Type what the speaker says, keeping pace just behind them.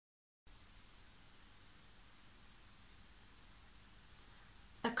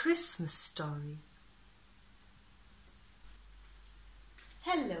Christmas story.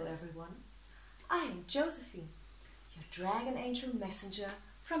 Hello everyone, I am Josephine, your dragon angel messenger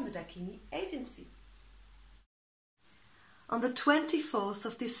from the Dakini agency. On the 24th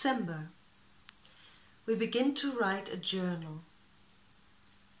of December, we begin to write a journal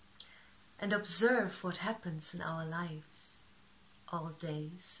and observe what happens in our lives, all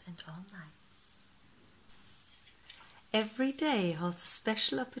days and all nights. Every day holds a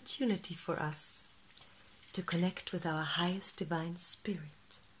special opportunity for us to connect with our highest divine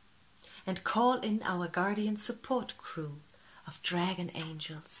spirit and call in our guardian support crew of dragon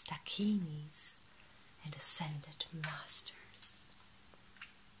angels, Dakinis, and ascended masters.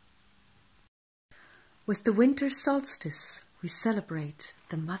 With the winter solstice, we celebrate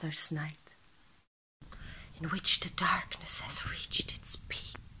the Mother's Night, in which the darkness has reached its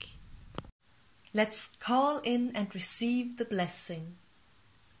peak. Let's call in and receive the blessing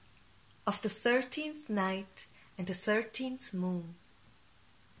of the 13th night and the 13th moon,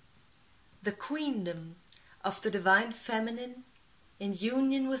 the queendom of the divine feminine in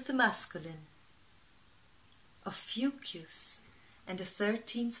union with the masculine, of Fucus and the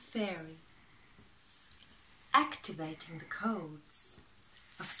 13th fairy, activating the codes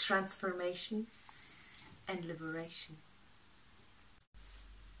of transformation and liberation.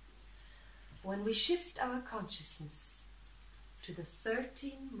 When we shift our consciousness to the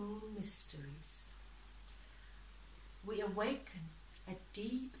 13 moon mysteries, we awaken a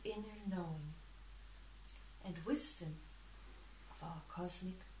deep inner knowing and wisdom of our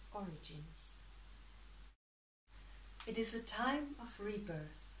cosmic origins. It is a time of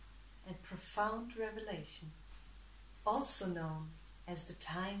rebirth and profound revelation, also known as the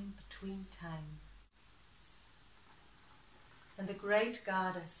time between time. And the great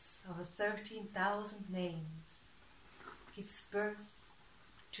goddess of 13,000 names gives birth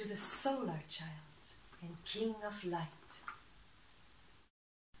to the solar child and king of light.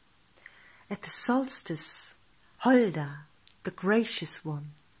 At the solstice, Holda, the gracious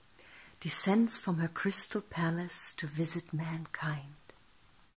one, descends from her crystal palace to visit mankind.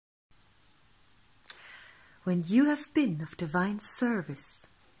 When you have been of divine service,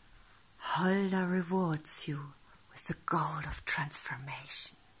 Holda rewards you with the goal of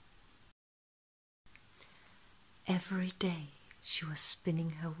transformation. Every day she was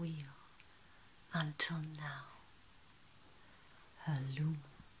spinning her wheel until now. Her loom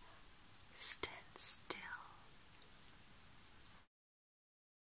stands still.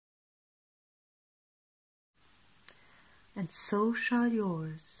 And so shall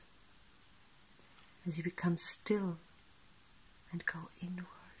yours, as you become still and go inward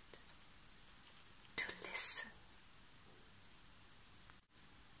to listen.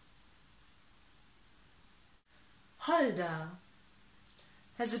 Holda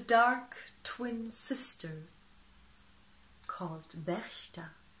has a dark twin sister called Berchta.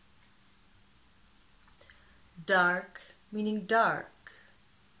 Dark meaning dark,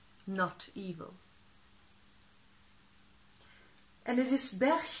 not evil. And it is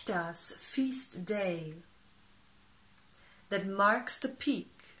Berchta's feast day that marks the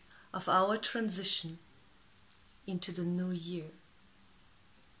peak of our transition into the new year.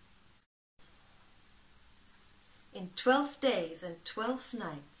 In 12 days and 12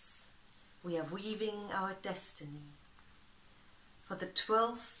 nights, we are weaving our destiny for the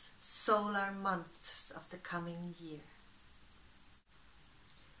 12 solar months of the coming year.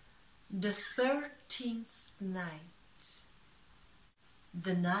 The 13th night,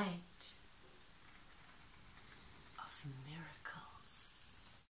 the night of miracles.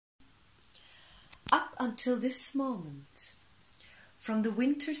 Up until this moment, from the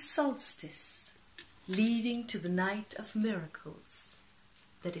winter solstice leading to the night of miracles,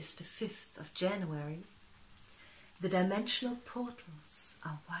 that is the 5th of January, the dimensional portals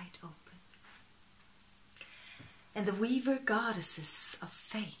are wide open. And the weaver goddesses of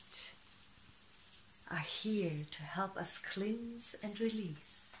fate are here to help us cleanse and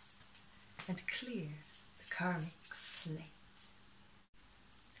release and clear the karmic slate.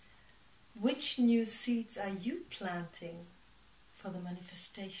 Which new seeds are you planting for the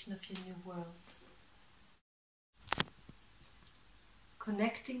manifestation of your new world?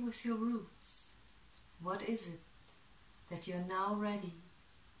 Connecting with your roots, what is it that you're now ready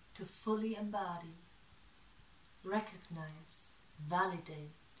to fully embody, recognize,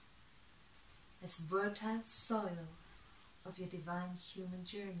 validate as fertile soil of your divine human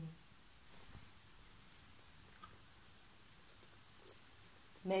journey?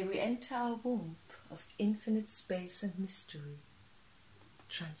 May we enter our womb of infinite space and mystery,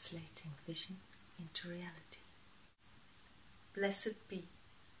 translating vision into reality. Blessed be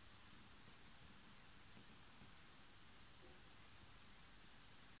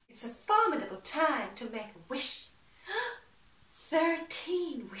time to make a wish.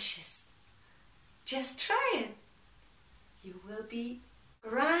 13 wishes. Just try it. You will be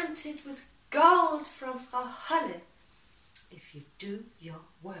granted with gold from Frau Holle if you do your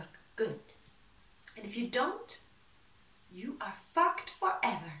work good. And if you don't, you are fucked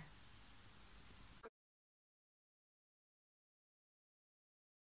forever.